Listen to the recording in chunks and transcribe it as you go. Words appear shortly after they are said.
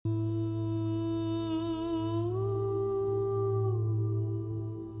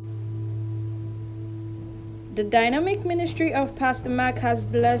The dynamic ministry of Pastor Mark has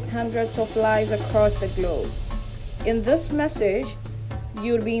blessed hundreds of lives across the globe. In this message,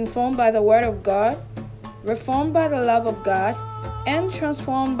 you'll be informed by the Word of God, reformed by the love of God, and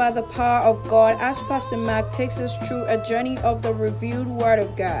transformed by the power of God as Pastor Mark takes us through a journey of the revealed Word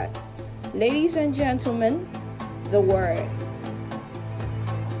of God. Ladies and gentlemen, the Word.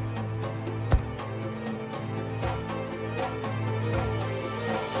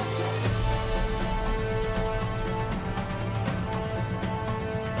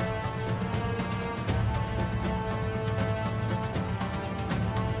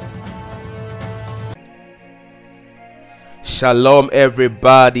 Shalom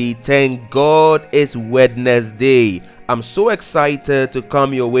everybody, thank God it's Wednesday. I'm so excited to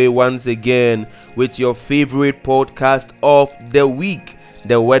come your way once again with your favorite podcast of the week,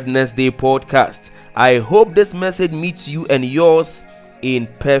 the Wednesday podcast. I hope this message meets you and yours in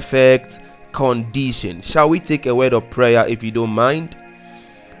perfect condition. Shall we take a word of prayer if you don't mind?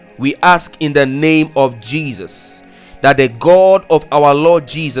 We ask in the name of Jesus that the God of our Lord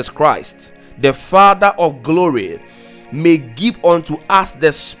Jesus Christ, the Father of glory, may give unto us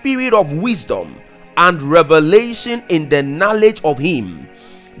the spirit of wisdom and revelation in the knowledge of him,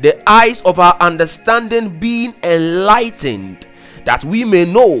 the eyes of our understanding being enlightened, that we may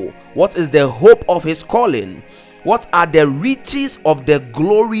know what is the hope of his calling, what are the riches of the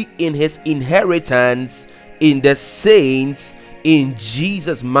glory in his inheritance in the saints. In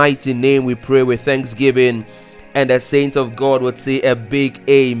Jesus' mighty name we pray with thanksgiving, and the saints of God would say a big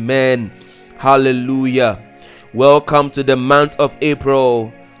amen. Hallelujah. Welcome to the month of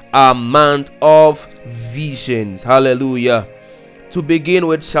April, a month of visions. Hallelujah. To begin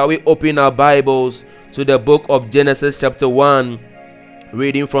with, shall we open our Bibles to the book of Genesis chapter 1,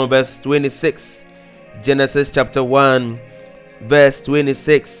 reading from verse 26. Genesis chapter 1, verse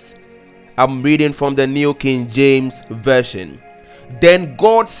 26. I'm reading from the New King James Version. Then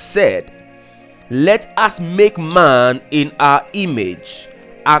God said, "Let us make man in our image,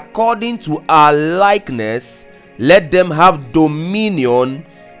 according to our likeness. Let them have dominion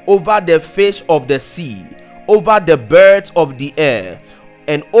over the fish of the sea, over the birds of the air,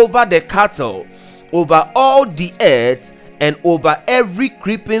 and over the cattle, over all the earth, and over every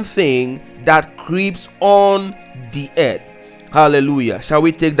creeping thing that creeps on the earth." Hallelujah. Shall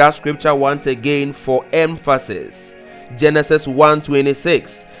we take that scripture once again for emphasis? Genesis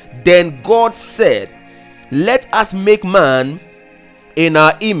 1:26. Then God said, "Let us make man in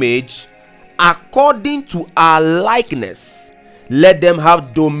our image, according to our likeness. Let them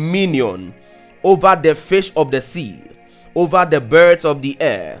have dominion over the fish of the sea, over the birds of the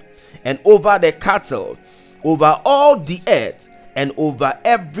air, and over the cattle, over all the earth, and over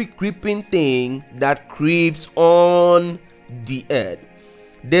every creeping thing that creeps on the earth."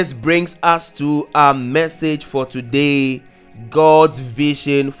 This brings us to our message for today: God's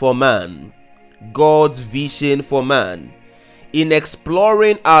vision for man. God's vision for man. In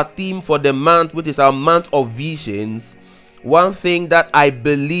exploring our theme for the month, which is our month of visions, one thing that I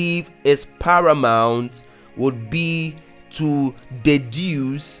believe is paramount would be to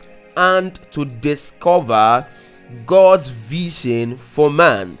deduce and to discover God's vision for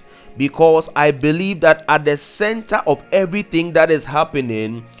man, because I believe that at the center of everything that is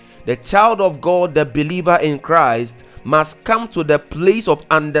happening, the child of God, the believer in Christ, must come to the place of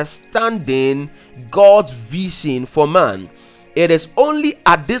understanding God's vision for man. It is only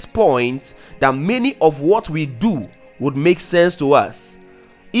at this point that many of what we do would make sense to us.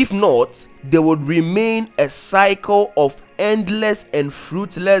 If not, there would remain a cycle of endless and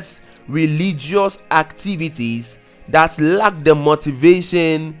fruitless religious activities that lack the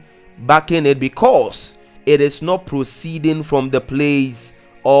motivation backing it, because it is not proceeding from the place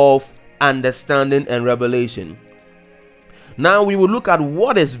of understanding and revelation. Now we will look at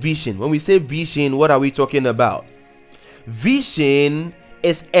what is vision. When we say vision, what are we talking about? Vision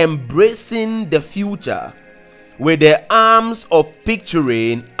is embracing the future with the arms of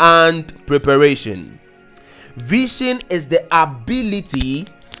picturing and preparation. Vision is the ability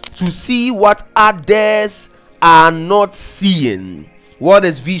to see what others are not seeing. What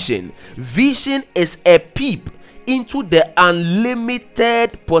is vision? Vision is a peep into the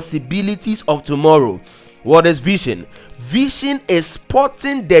unlimited possibilities of tomorrow. What is vision? Vision is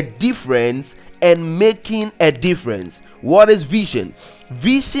spotting the difference and making a difference. What is vision?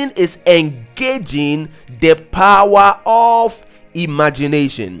 Vision is engaging the power of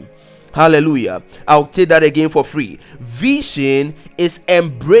imagination. Hallelujah. I'll take that again for free. Vision is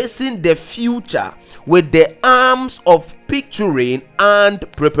embracing the future with the arms of picturing and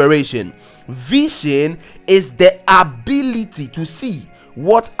preparation. Vision is the ability to see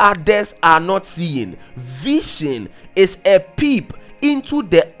what others are not seeing. Vision is a peep into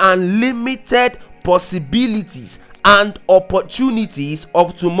the unlimited possibilities and opportunities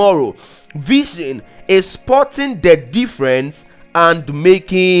of tomorrow. Vision is spotting the difference and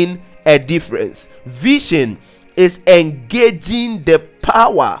making a difference. Vision is engaging the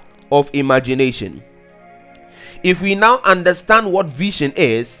power of imagination. If we now understand what vision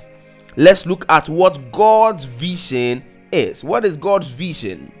is, let's look at what God's vision is. What is God's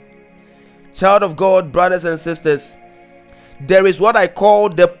vision? Child of God, brothers and sisters, there is what I call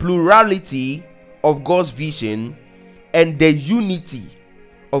the plurality of God's vision and the unity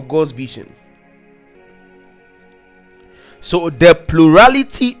of God's vision. So the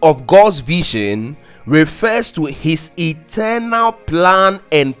plurality of God's vision refers to his eternal plan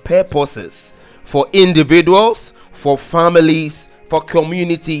and purposes for individuals, for families, for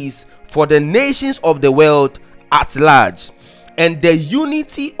communities, for the nations of the world at large. And the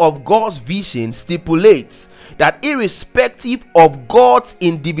unity of God's vision stipulates that irrespective of God's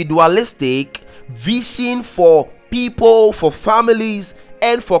individualistic vision for people, for families,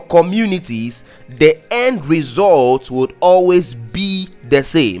 and for communities, the end result would always be the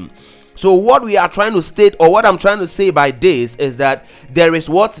same. So what we are trying to state, or what I'm trying to say by this, is that there is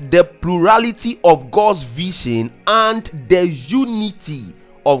what the plurality of God's vision and the unity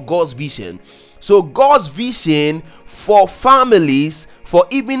of God's vision. So God's vision for families, for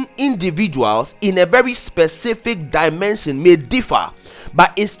even individuals in a very specific dimension may differ,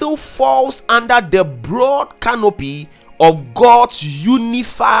 but it still falls under the broad canopy of God's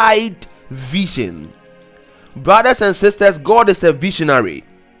unified vision. Brothers and sisters, God is a visionary,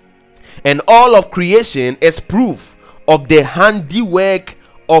 and all of creation is proof of the handiwork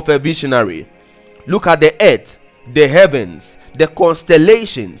of a visionary. Look at the earth, the heavens, the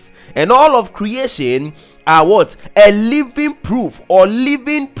constellations, and all of creation are what? A living proof, or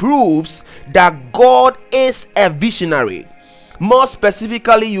living proofs that God is a visionary. More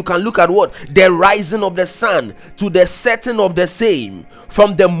specifically, you can look at what? The rising of the sun to the setting of the same,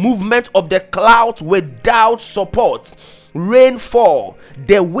 from the movement of the clouds without support, rainfall,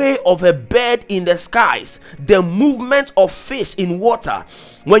 the way of a bird in the skies, the movement of fish in water.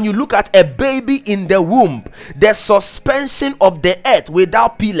 When you look at a baby in the womb, the suspension of the earth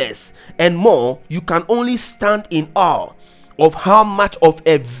without pillars and more, you can only stand in awe of how much of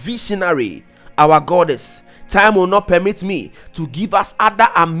a visionary our God is. Time will not permit me to give us other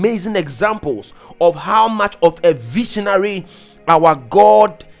amazing examples of how much of a visionary our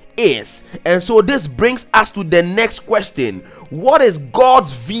God is. And so this brings us to the next question. What is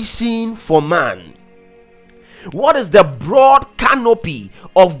God's vision for man? What is the broad canopy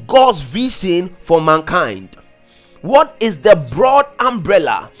of God's vision for mankind? What is the broad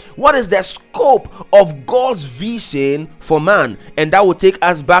umbrella? What is the scope of God's vision for man? And that will take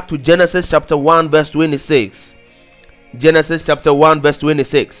us back to Genesis chapter 1 verse 26. Genesis chapter 1 verse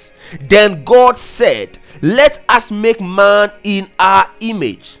 26. Then God said, let us make man in our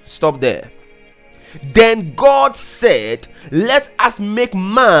image. Stop there. Then God said, let us make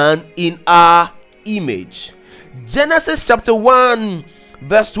man in our image. Genesis chapter 1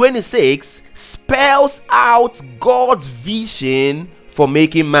 verse 26 spells out God's vision for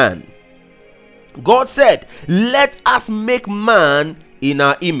making man. God said, let us make man in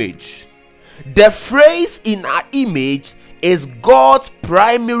our image. The phrase in our image is God's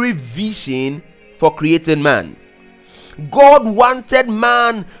primary vision for creating man. God wanted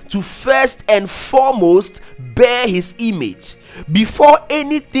man to first and foremost bear his image. Before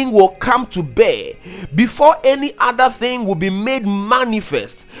anything will come to bear, before any other thing will be made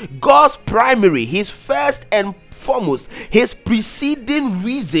manifest, God's primary, his first and foremost, his preceding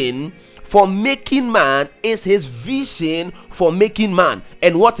reason for making man is his vision for making man.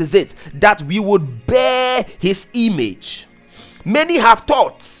 And what is it? That we would bear his image. Many have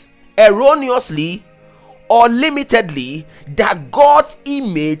taught erroneously or limitedly that God's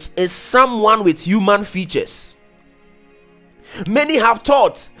image is someone with human features. Many have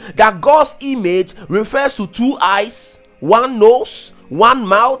taught that God's image refers to 2 eyes, 1 nose, 1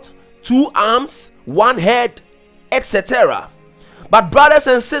 mouth, 2 arms, 1 head, etc. But brothers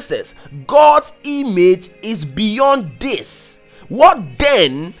and sisters, God's image is beyond this. What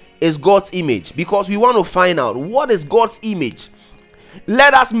then is God's image? Because we want to find out what is God's image.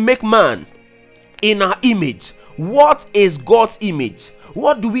 Let us make man in our image. What is God's image?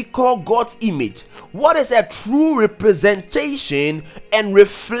 What do we call God's image? What is a true representation and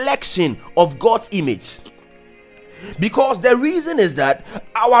reflection of God's image? Because the reason is that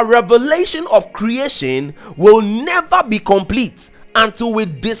our revelation of creation will never be complete until we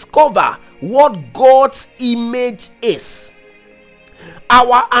discover what God's image is.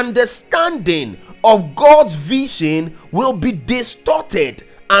 Our understanding of God's vision will be distorted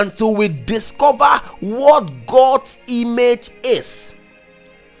until we discover what God's image is.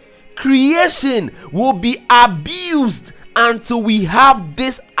 Creation will be abused until we have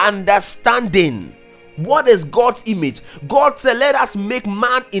this understanding. What is God's image? God said, let us make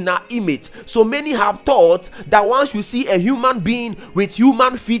man in our image. So many have thought that once you see a human being with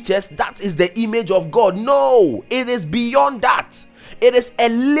human features, that is the image of God. No, it is beyond that. It is a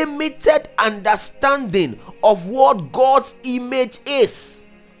limited understanding of what God's image is.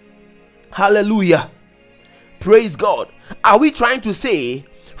 Hallelujah. Praise God. Are we trying to say,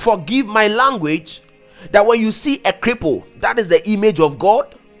 forgive my language, that when you see a cripple, that is the image of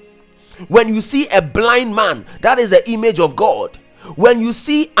God? When you see a blind man, that is the image of God. When you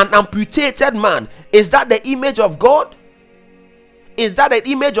see an amputated man, is that the image of God? Is that the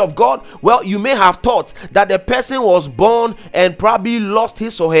image of God? Well, you may have thought that the person was born and probably lost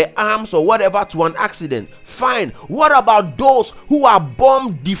his or her arms or whatever to an accident. Fine. What about those who are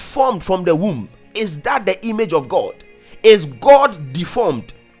born deformed from the womb? Is that the image of God? Is God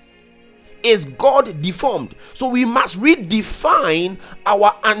deformed? Is God deformed? So we must redefine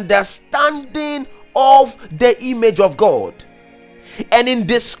our understanding of the image of God. And in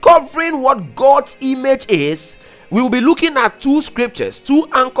discovering what God's image is, we will be looking at two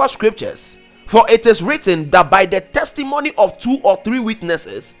anchor scriptures. For it is written that by the testimony of 2 or 3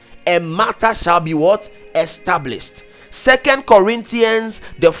 witnesses, a matter shall be what? Established. 2 Corinthians,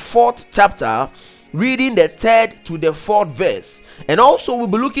 the 4th chapter, reading the 3rd to the 4th verse. And also we'll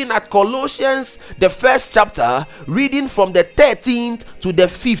be looking at Colossians, the 1st chapter, reading from the 13th to the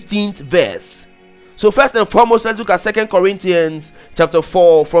 15th verse. So first and foremost, let's look at 2 Corinthians chapter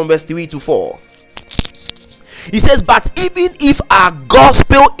 4 from verse 3 to 4. He says, but even if our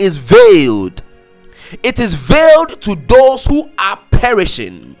gospel is veiled, it is veiled to those who are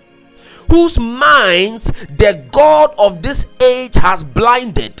perishing, whose minds the God of this age has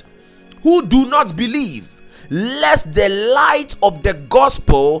blinded, who do not believe, lest the light of the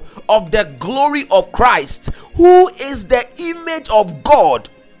gospel of the glory of Christ, who is the image of God,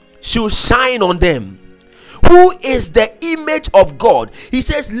 should shine on them. Who is the image of God? He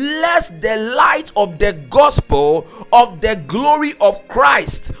says, lest the light of the gospel of the glory of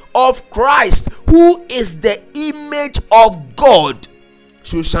Christ, who is the image of God,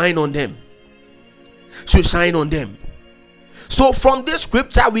 should shine on them. Should shine on them. So from this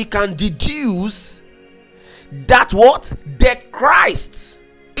scripture we can deduce that what? The Christ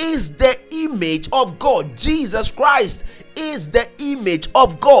is the image of God. Jesus Christ is the image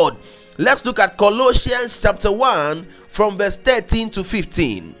of God. Let's look at Colossians chapter 1 from verse 13 to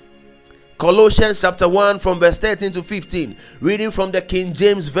 15. Colossians chapter 1 from verse 13 to 15, reading from the King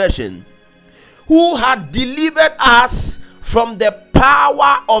James Version. Who had delivered us from the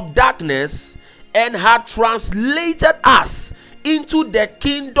power of darkness and had translated us into the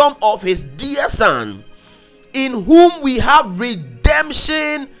kingdom of his dear Son, in whom we have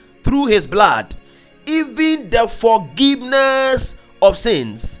redemption through his blood, even the forgiveness of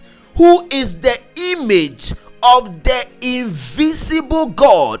sins, who is the image of the invisible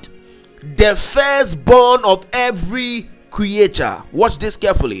God, the firstborn of every creature. Watch this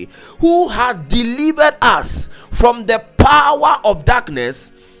carefully. Who had delivered us from the power of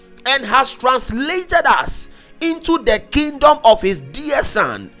darkness and has translated us into the kingdom of his dear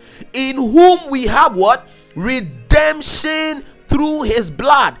Son, in whom we have what? Redemption through his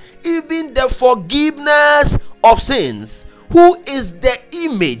blood, even the forgiveness of sins, who is the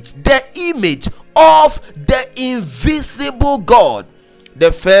image of the invisible God,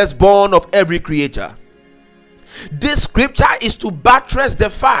 the firstborn of every creature. This scripture is to buttress the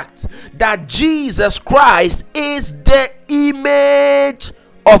fact that Jesus Christ is the image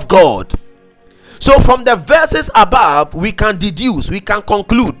of God. So from the verses above, we can deduce, we can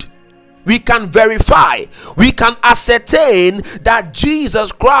conclude, we can verify, we can ascertain that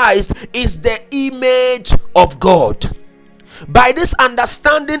Jesus Christ is the image of God. By this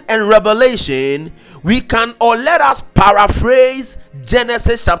understanding and revelation, we can, or let us paraphrase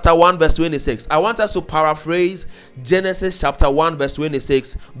Genesis chapter 1 verse 26. I want us to paraphrase Genesis chapter 1 verse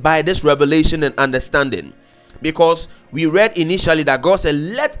 26 by this revelation and understanding. Because we read initially that God said,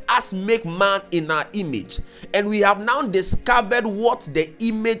 let us make man in our image. And we have now discovered what the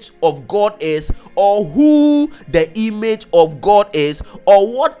image of God is, or who the image of God is,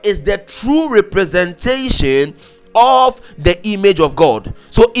 or what is the true representation of the image of God.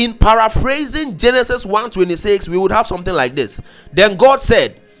 So in paraphrasing Genesis 1:26, we would have something like this. Then God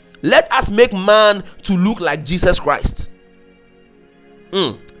said, let us make man to look like Jesus Christ.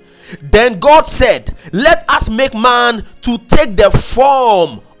 Then God said, let us make man to take the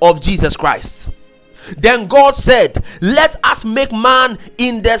form of Jesus Christ. Then God said, let us make man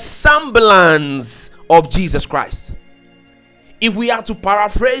in the semblance of Jesus Christ. If we are to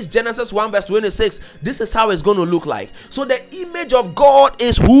paraphrase Genesis 1 verse 26, this is how it's going to look like. So the image of God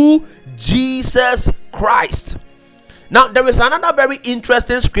is who? Jesus Christ. Now there is another very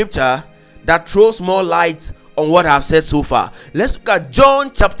interesting scripture that throws more light on what I've said so far. Let's look at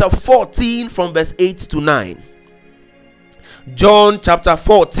John chapter 14 from verse 8 to 9. John chapter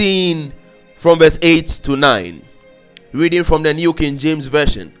 14 from verse 8 to 9. Reading from the New King James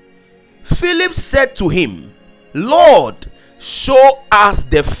Version. Philip said to him, Lord, show us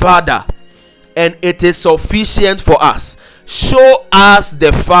the Father, and it is sufficient for us. Show us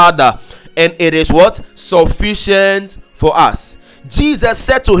the Father, and it is what? Sufficient for us. Jesus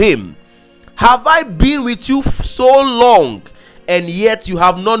said to him, have I been with you so long, and yet you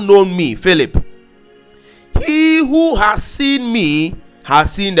have not known me, Philip? He who has seen me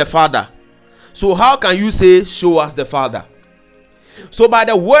has seen the Father. So how can you say, show us the Father? So by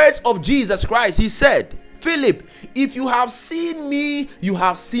the words of Jesus Christ, he said, Philip, if you have seen me, you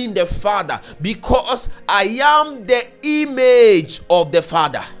have seen the Father, because I am the image of the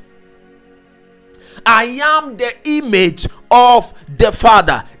Father. I am the image of the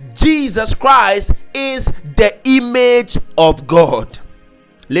Father. Jesus Christ is the image of God.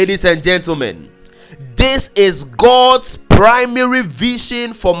 Ladies and gentlemen, this is God's primary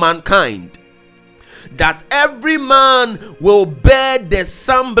vision for mankind, that every man will bear the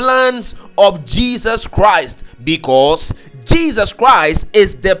semblance of Jesus Christ, because Jesus Christ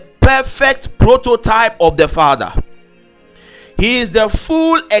is the perfect prototype of the Father. He is the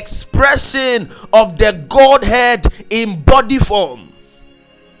full expression of the Godhead in body form.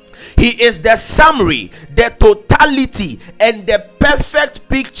 He is the summary, the totality, and the perfect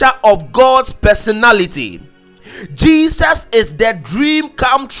picture of God's personality. Jesus is the dream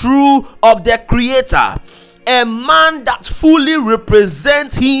come true of the Creator, a man that fully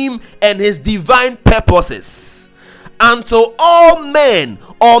represents him and his divine purposes. Until all men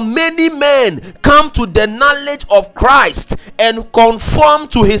or many men come to the knowledge of Christ and conform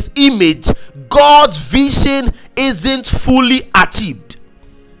to his image, God's vision isn't fully achieved.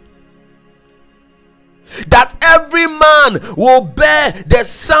 That every man will bear the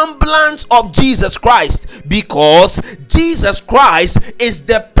semblance of Jesus Christ, because Jesus Christ is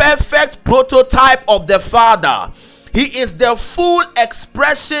the perfect prototype of the Father. He is the full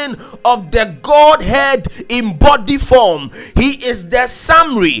expression of the Godhead in body form. He is the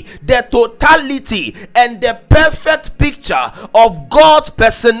summary, the totality, and the perfect picture of God's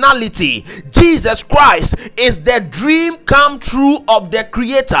personality. Jesus Christ is the dream come true of the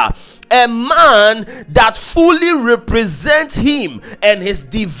Creator, a man that fully represents him and his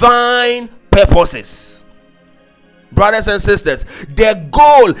divine purposes. Brothers and sisters, the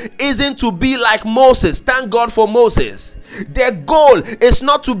goal isn't to be like Moses. Thank God for Moses. The goal is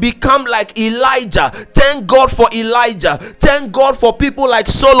not to become like Elijah. Thank God for Elijah. Thank God for people like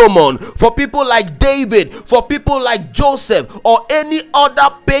Solomon, for people like David, for people like Joseph, or any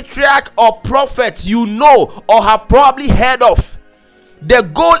other patriarch or prophet you know or have probably heard of. The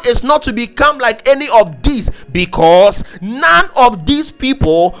goal is not to become like any of these, because none of these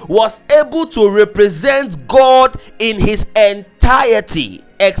people was able to represent God in his entirety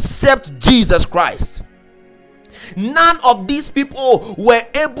except Jesus Christ. None of these people were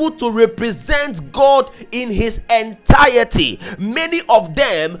able to represent God in his entirety. Many of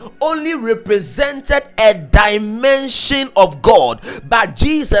them only represented a dimension of God, but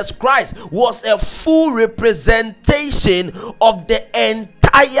Jesus Christ was a full representation of the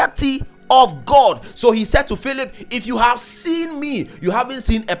entirety of God. So he said to Philip, if you have seen me, you haven't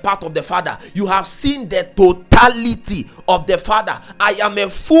seen a part of the Father, you have seen the totality of the Father. I am a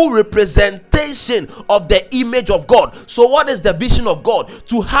full representation of the image of God. So what is the vision of God?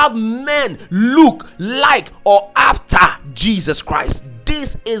 To have men look like or after Jesus Christ.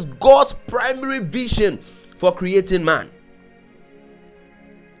 This is God's primary vision for creating man.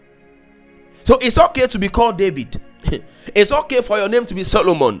 So it's okay to be called David. It's okay for your name to be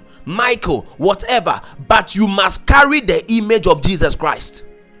Solomon, Michael, whatever, but you must carry the image of Jesus Christ.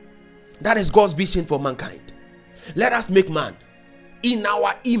 That is God's vision for mankind. Let us make man in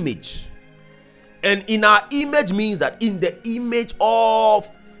our image. And in our image means that in the image of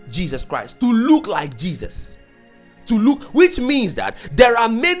Jesus Christ, to look like Jesus. To look, which means that there are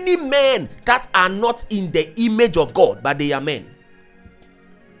many men that are not in the image of God, but they are men.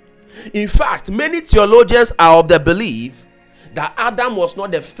 In fact, many theologians are of the belief that Adam was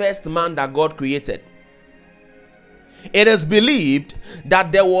not the first man that God created. It is believed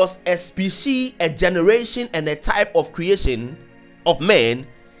that there was a species, a generation, and a type of creation of men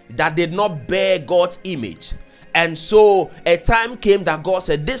that did not bear God's image. And so a time came that God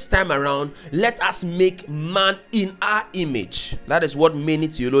said, this time around, let us make man in our image. That is what many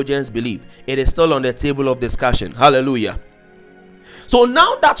theologians believe. It is still on the table of discussion. Hallelujah. So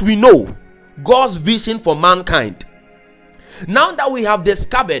now that we know God's vision for mankind, now that we have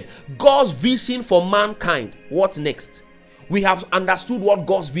discovered God's vision for mankind, what next? We have understood what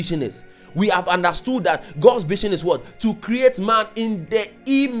God's vision is. We have understood that God's vision is what? To create man in the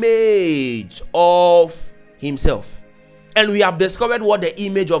image of himself. And we have discovered what the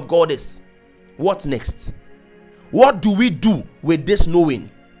image of God is. What next? What do we do with this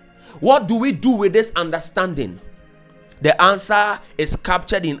knowing? What do we do with this understanding? The answer is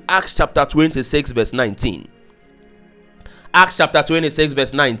captured in Acts chapter 26 verse 19. Acts chapter 26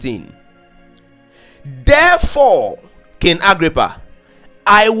 verse 19. Therefore, King Agrippa,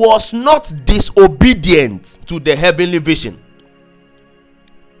 I was not disobedient to the heavenly vision.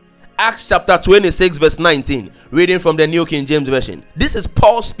 Acts chapter 26 verse 19, reading from the New King James Version. This is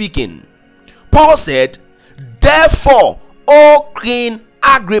Paul speaking. Paul said, therefore, O King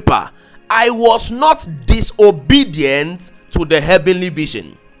Agrippa, I was not disobedient to the heavenly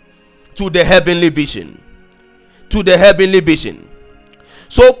vision. To the heavenly vision. To the heavenly vision.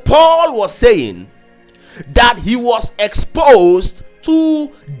 So Paul was saying that he was exposed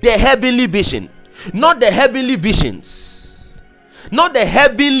to the heavenly vision, not the heavenly visions, not the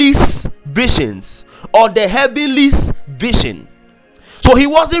heavenly visions or the heavenly vision. So he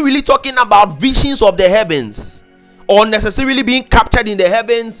wasn't really talking about visions of the heavens or necessarily being captured in the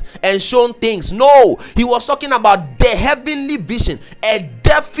heavens and shown things. No, he was talking about the heavenly vision, a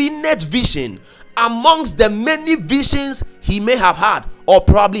definite vision amongst the many visions he may have had or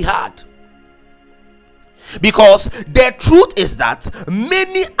probably had. Because the truth is that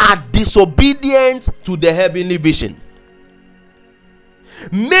many are disobedient to the heavenly vision.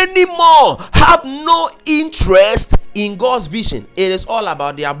 Many more have no interest in God's vision. It is all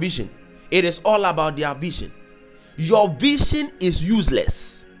about their vision. It is all about their vision. Your vision is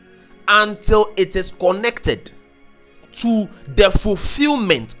useless until it is connected to the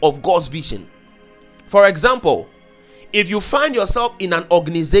fulfillment of God's vision. For example, if you find yourself in an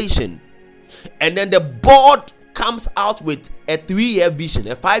organization and then the board comes out with a 3-year vision,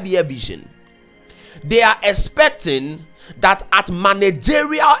 a 5-year vision, they are expecting that at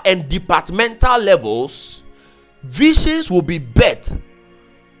managerial and departmental levels, visions will be bet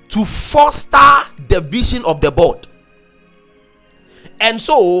to foster the vision of the board. And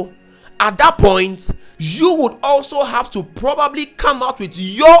so, at that point, you would also have to probably come out with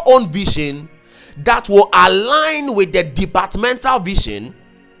your own vision that will align with the departmental vision,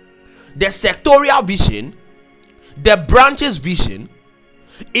 the sectorial vision, the branch's vision,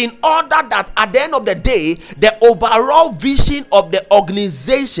 in order that at the end of the day, the overall vision of the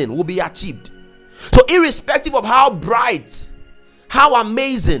organization will be achieved. So irrespective of how bright, how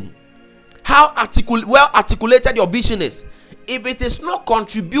amazing, how well articulated your vision is, if it is not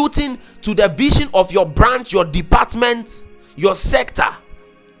contributing to the vision of your branch, your department, your sector,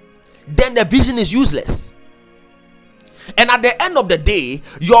 then the vision is useless. And at the end of the day,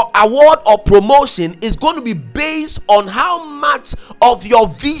 your award or promotion is going to be based on how much of your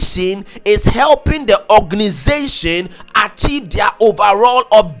vision is helping the organization achieve their overall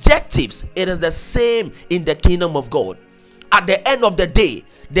objectives. It is the same in the kingdom of God. At the end of the day,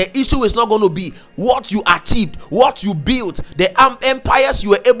 the issue is not going to be what you achieved, what you built, the empires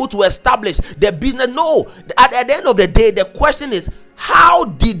you were able to establish, the business. No, at the end of the day, the question is, how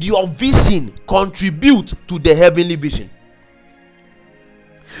did your vision contribute to the heavenly vision?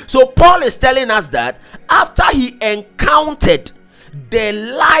 So Paul is telling us that after he encountered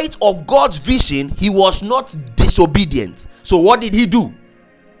the light of God's vision, he was not disobedient. So what did he do?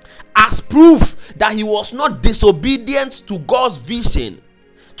 As proof that he was not disobedient to God's vision,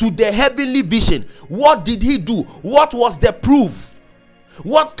 to the heavenly vision, what did he do? What was the proof?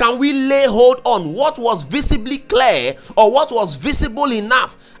 What can we lay hold on? What was visibly clear, or what was visible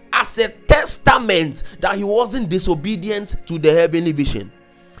enough as a testament that he wasn't disobedient to the heavenly vision?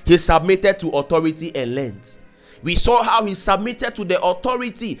 He submitted to authority and learned. We saw how he submitted to the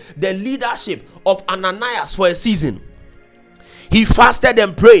authority, the leadership of Ananias for a season. He fasted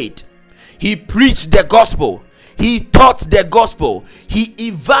and prayed. He preached the gospel. He taught the gospel. He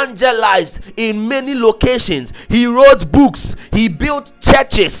evangelized in many locations. He wrote books. He built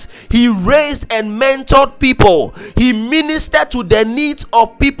churches. He raised and mentored people. He ministered to the needs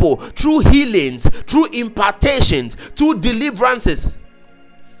of people through healings, through impartations, through deliverances.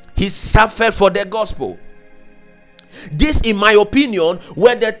 He suffered for the gospel. This, in my opinion,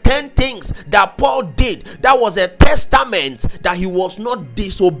 were the 10 things that Paul did. That was a testament that he was not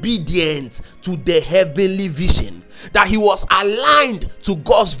disobedient to the heavenly vision, that he was aligned to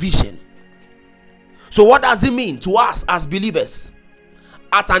God's vision. So what does it mean to us as believers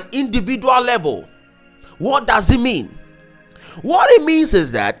at an individual level? What does it mean? What it means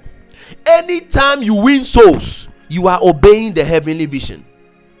is that anytime you win souls, you are obeying the heavenly vision.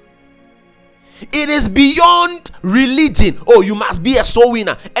 It is beyond religion. Oh, you must be a soul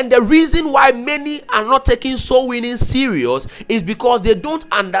winner. And the reason why many are not taking soul winning serious is because they don't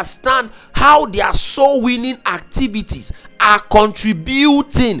understand how their soul winning activities are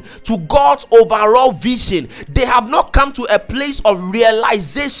contributing to God's overall vision. They have not come to a place of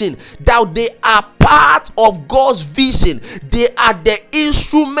realization that they are part of God's vision. They are the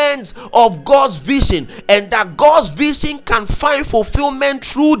instruments of God's vision, and that God's vision can find fulfillment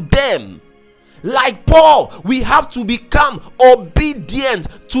through them. Like Paul, we have to become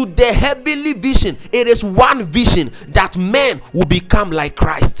obedient to the heavenly vision. It is one vision that men will become like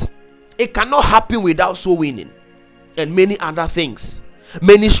Christ. It cannot happen without soul winning and many other things,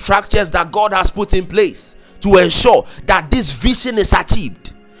 many structures that God has put in place to ensure that this vision is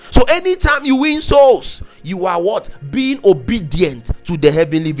achieved. So anytime you win souls, you are what? Being obedient to the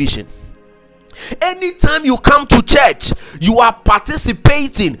heavenly vision. Anytime you come to church, you are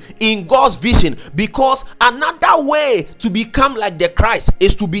participating in God's vision, because another way to become like the Christ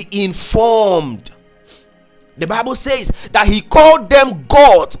is to be informed. The Bible says that he called them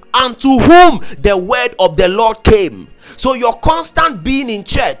gods unto whom the word of the Lord came. So your constant being in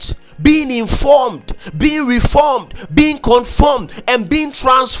church, being informed, being reformed, being conformed, and being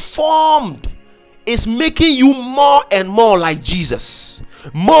transformed is making you more and more like Jesus.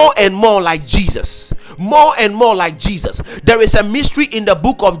 More and more like Jesus. More and more like Jesus. There is a mystery in the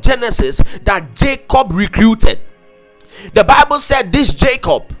book of Genesis that Jacob recruited. The Bible said this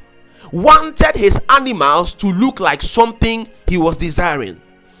Jacob wanted his animals to look like something he was desiring.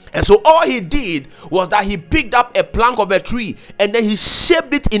 And so all he did was that he picked up a plank of a tree and then he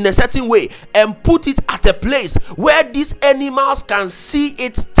shaped it in a certain way and put it at a place where these animals can see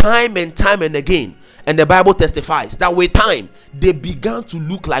it time and time and again. And the Bible testifies that with time, they began to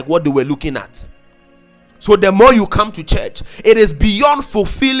look like what they were looking at. So the more you come to church, it is beyond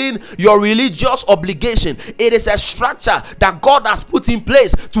fulfilling your religious obligation. It is a structure that God has put in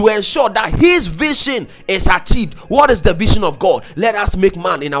place to ensure that his vision is achieved. What is the vision of God? Let us make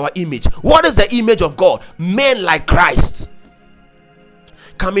man in our image. What is the image of God? Men like Christ.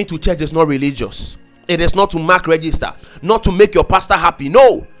 Coming to church is not religious. It is not to mark register, not to make your pastor happy.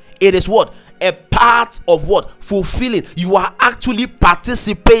 No, it is what? A part of what? Fulfilling. You are actually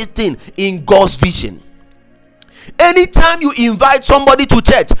participating in God's vision. Anytime you invite somebody to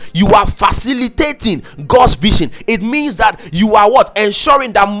church, you are facilitating God's vision. It means that you are what?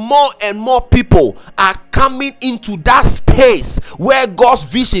 Ensuring that more and more people are coming into that space where God's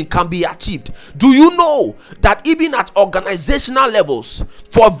vision can be achieved. Do you know that even at organizational levels,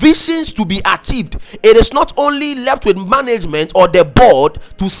 for visions to be achieved, it is not only left with management or the board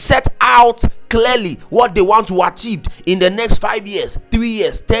to set out clearly what they want to achieve in the next 5 years, 3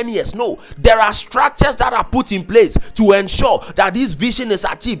 years, 10 years. No, there are structures that are put in place to ensure that this vision is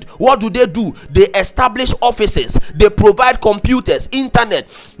achieved. What do? They establish offices, they provide computers, internet,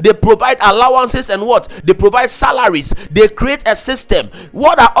 they provide allowances, and what? They provide salaries, they create a system.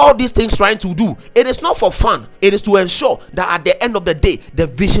 What are all these things trying to do? It is not for fun, it is to ensure that at the end of the day, the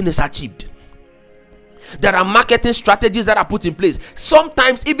vision is achieved. There are marketing strategies that are put in place.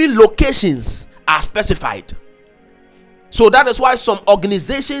 Sometimes even locations are specified. So that is why some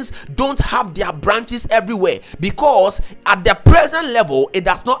organizations don't have their branches everywhere, because at the present level, it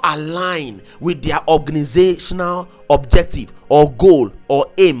does not align with their organizational objective or goal or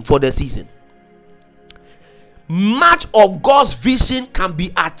aim for the season. Much of God's vision can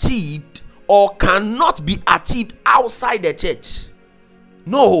be achieved or cannot be achieved outside the church.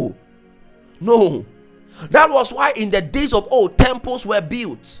 No. That was why in the days of old, temples were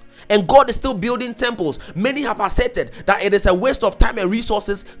built. And God is still building temples. Many have asserted that it is a waste of time and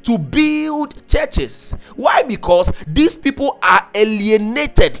resources to build churches. Why? Because these people are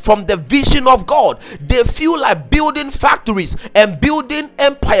alienated from the vision of God. They feel like building factories and building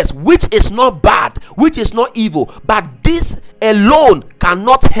empires, which is not bad, which is not evil. But this alone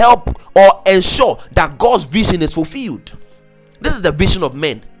cannot help or ensure that God's vision is fulfilled. This is the vision of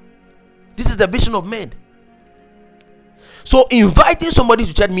men. This is the vision of men. So inviting somebody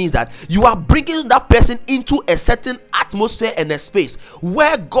to church means that you are bringing that person into a certain atmosphere and a space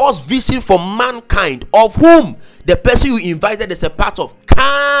where God's vision for mankind, of whom the person you invited is a part of,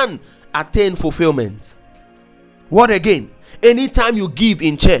 can attain fulfillment. What again? Anytime you give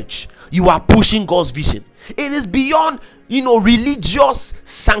in church, you are pushing God's vision. It is beyond, religious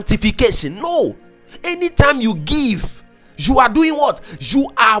sanctification. No. Anytime you give, you are doing what?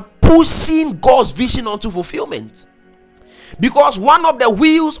 You are pushing God's vision onto fulfillment. Because one of the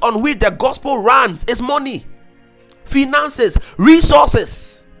wheels on which the gospel runs is money, finances,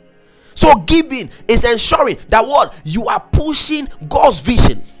 resources. So giving is ensuring that what? You are pushing God's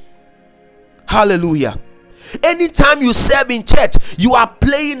vision. Hallelujah. Anytime you serve in church, you are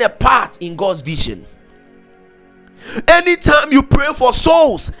playing a part in God's vision. Anytime you pray for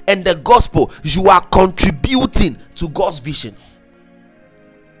souls and the gospel, you are contributing to God's vision.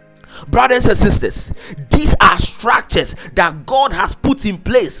 Brothers and sisters, these are structures that God has put in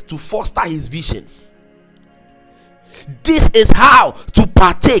place to foster his vision. This is how to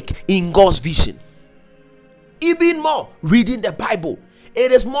partake in God's vision. Even more, reading the Bible.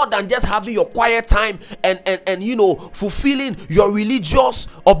 It is more than just having your quiet time and fulfilling your religious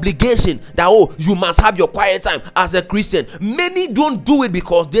obligation that you must have your quiet time as a Christian. Many don't do it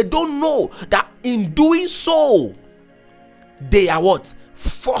because they don't know that in doing so, they are what?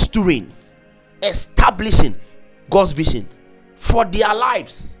 Fostering, establishing God's vision for their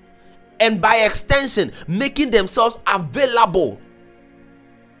lives, and by extension, making themselves available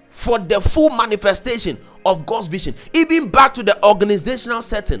for the full manifestation of God's vision. Even back to the organizational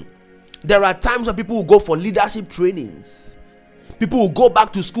setting, there are times when people will go for leadership trainings. People will go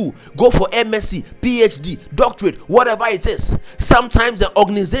back to school, go for MSc, PhD, doctorate, whatever it is. Sometimes the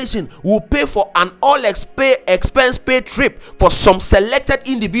organization will pay for an all-expense paid trip for some selected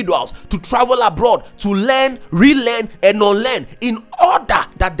individuals to travel abroad to learn, relearn, and unlearn in order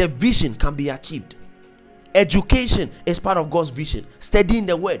that the vision can be achieved. Education is part of God's vision. Studying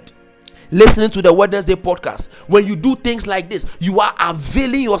the word, listening to the Wednesday podcast. When you do things like this, you are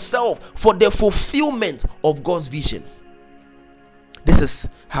availing yourself for the fulfillment of God's vision. This is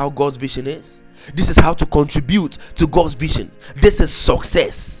how God's vision is. This is how to contribute to God's vision. This is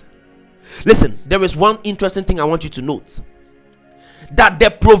success. Listen, there is one interesting thing I want you to note. That the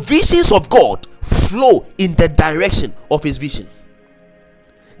provisions of God flow in the direction of his vision.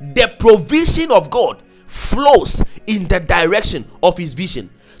 The provision of God flows in the direction of his vision.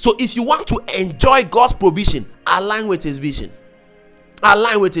 So if you want to enjoy God's provision, align with his vision.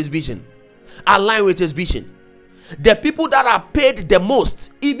 Align with his vision. Align with his vision. The people that are paid the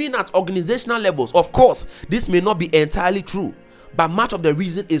most, even at organizational levels, of course, this may not be entirely true, but much of the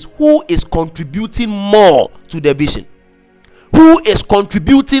reason is who is contributing more to the vision. Who is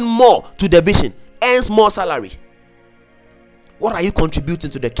contributing more to the vision earns more salary. What are you contributing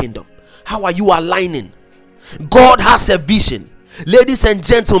to the kingdom? How are you aligning? God has a vision. Ladies and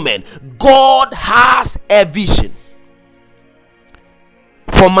gentlemen, God has a vision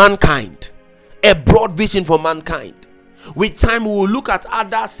for mankind. A broad vision for mankind. With time, we will look at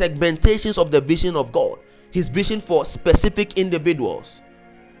other segmentations of the vision of God. His vision for specific individuals,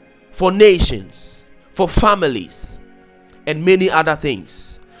 for nations, for families, and many other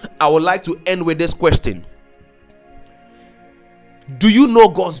things. I would like to end with this question. Do you know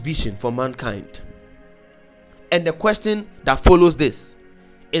God's vision for mankind? And the question that follows this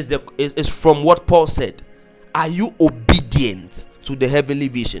is from what Paul said. Are you obedient to the heavenly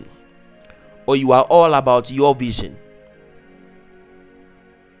vision? Or you are all about your vision?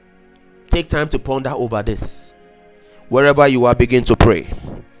 Take time to ponder over this. Wherever you are, begin to pray.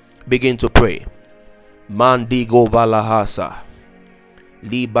 Begin to pray. Mandigo valahasa.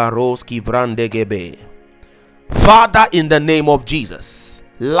 Libaroski vrandegebe. Father, in the name of Jesus,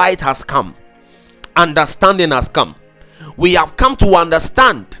 light has come. Understanding has come. We have come to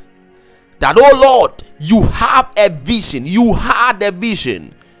understand that, oh Lord, you have a vision. You had a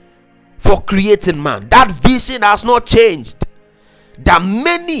vision for creating man. That vision has not changed. That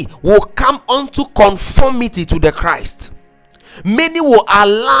many will come unto conformity to the Christ. Many will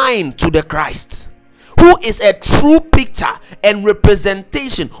align to the Christ, who is a true picture and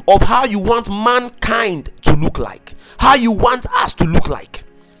representation of how you want mankind to look like, how you want us to look like,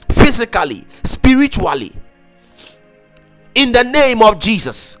 physically, spiritually. In the name of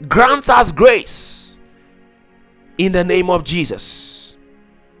Jesus, grant us grace. In the name of Jesus,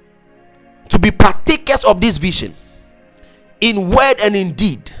 to be partakers of this vision in word and in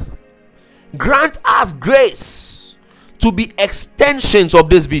deed. Grant us grace to be extensions of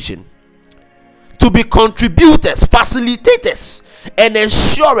this vision, to be contributors, facilitators, and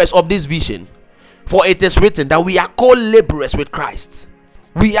ensurers of this vision. For it is written that we are co-laborers with Christ.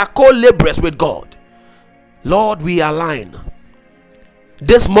 We are co-laborers with God. Lord, we align.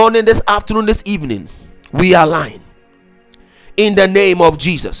 This morning, this afternoon, this evening, we align in the name of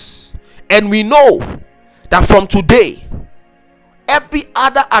Jesus. And we know that from today, every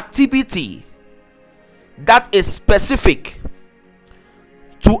other activity that is specific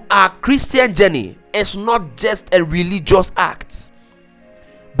to our Christian journey is not just a religious act,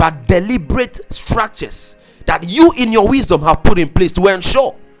 but deliberate structures that you in your wisdom have put in place to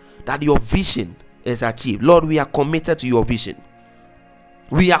ensure that your vision is achieved. Lord, we are committed to your vision.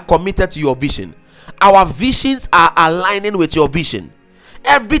 We are committed to your vision. Our visions are aligning with your vision.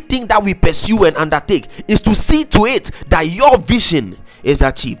 Everything that we pursue and undertake is to see to it that your vision is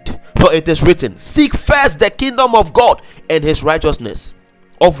achieved. For it is written, seek first the kingdom of God and his righteousness,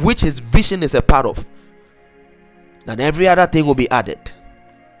 of which his vision is a part of. Then every other thing will be added.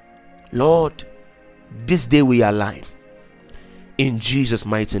 Lord, this day we align. In Jesus'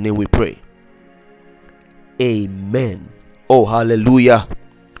 mighty name we pray. Amen. Oh, hallelujah.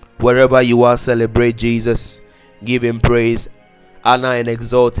 Wherever you are, celebrate Jesus. Give him praise, honor, and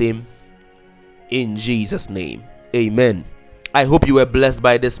exalt him. In Jesus' name. Amen. I hope you were blessed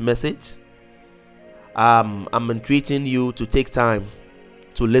by this message. I'm entreating you to take time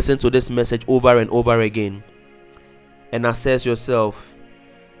to listen to this message over and over again and assess yourself,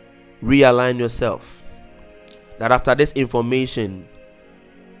 realign yourself, that after this information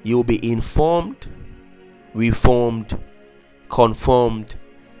you will be informed, reformed, conformed,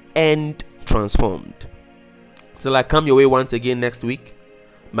 and transformed. Till I come your way once again next week,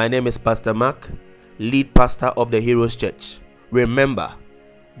 my name is Pastor Mark, lead pastor of the Heroes Church. Remember,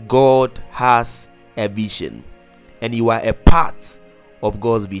 God has a vision and you are a part of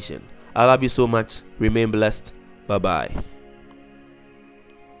God's vision. I love you so much. Remain blessed. Bye-bye.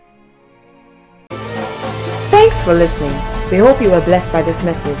 Thanks for listening. We hope you were blessed by this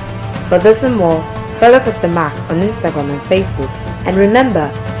message. For this and more, follow Pastor Mark on Instagram and Facebook. And remember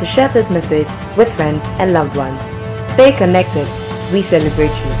to share this message with friends and loved ones. Stay connected. We celebrate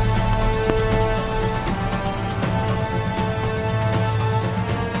you.